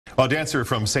Well, a dancer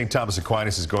from St. Thomas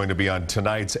Aquinas is going to be on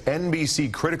tonight's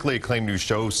NBC critically acclaimed new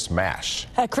show, Smash.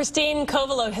 Christine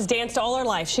Covelo has danced all her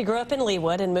life. She grew up in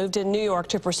Leawood and moved to New York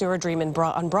to pursue her dream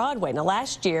on Broadway. Now,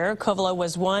 last year, Covelo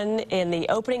was one in the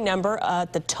opening number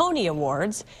at the Tony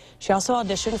Awards. She also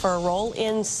auditioned for a role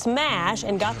in Smash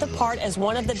and got the part as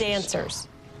one of the dancers.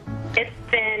 It's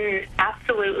been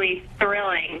absolutely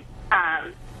thrilling.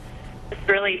 It's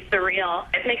really surreal.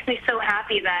 It makes me so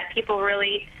happy that people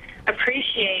really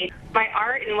appreciate my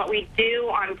art and what we do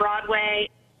on Broadway.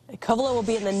 Covelo will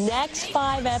be in the next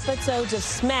 5 episodes of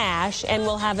Smash and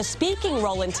will have a speaking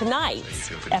role in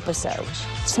tonight's episode.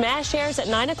 Smash airs at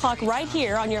 9 o'clock right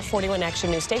here on your 41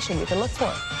 Action News station. You can look for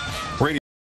it.